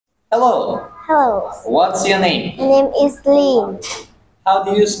Hello, Hello, what's your name? my name is Linh. How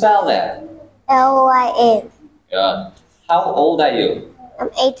do you spell that? Lyn. Good. How old are you? I'm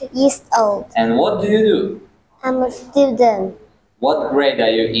 8 years old. And what do you do? I'm a student. What grade are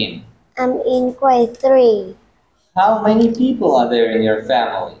you in? I'm in grade 3. How many people are there in your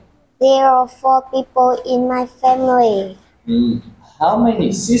family? There are 4 people in my family. How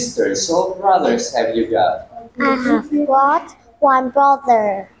many sisters or brothers have you got? I have got one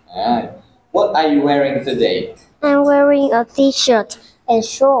brother. Ah, what are you wearing today? I'm wearing a t-shirt and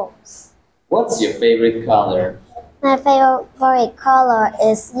shorts. What's your favorite color? My favorite color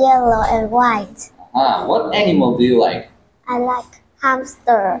is yellow and white. What animal do you like? I like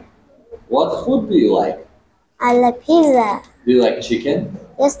hamster. What food do you like? I like pizza. Do you like chicken?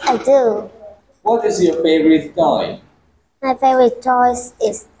 Yes, I do. What is your favorite toy? My favorite toy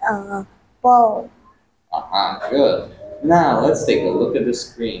is a ball. Good. Now let's take a look at the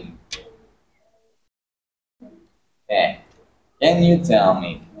screen. Okay. Can you tell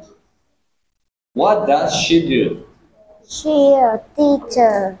me, what does she do? She a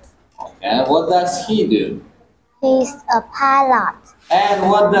teacher. And what does he do? He's a pilot. And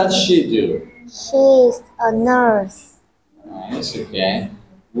what does she do? She's a nurse. Nice, okay.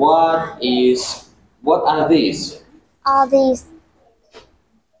 What are these? All these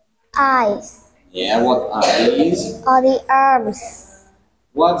eyes. Yeah, what are these? All the arms.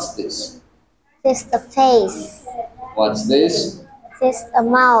 What's this? This the face. What's this? This a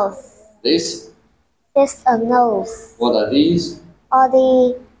mouth. This? This a nose. What are these? All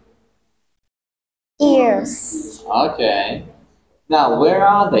the ears. Okay. Now, where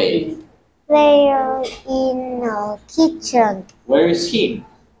are they? They're in a kitchen. Where is he?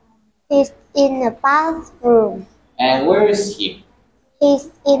 He's in the bathroom. And where is he? He's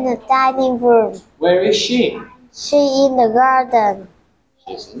in the dining room. Where is she? She in the garden.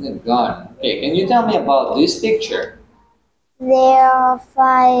 She's in the garden. Okay, can you tell me about this picture? There are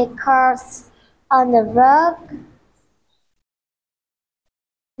 5 cards on the rug.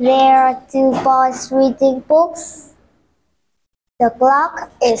 There are 2 boys reading books. The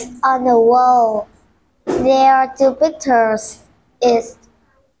clock is on the wall. There are 2 pictures is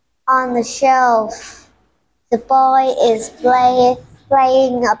on the shelf. The boy is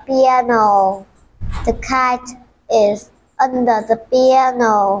playing a piano. The cat is under the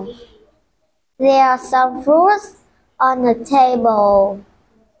piano. There are some fruits on the table.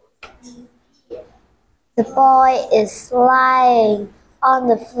 The boy is lying on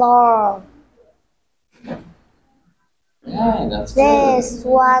the floor. Yeah, that's There good. is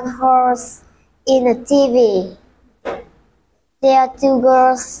 1 horse in the TV. There are 2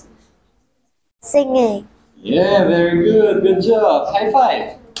 girls singing. Yeah, very good. Good job. High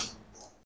five.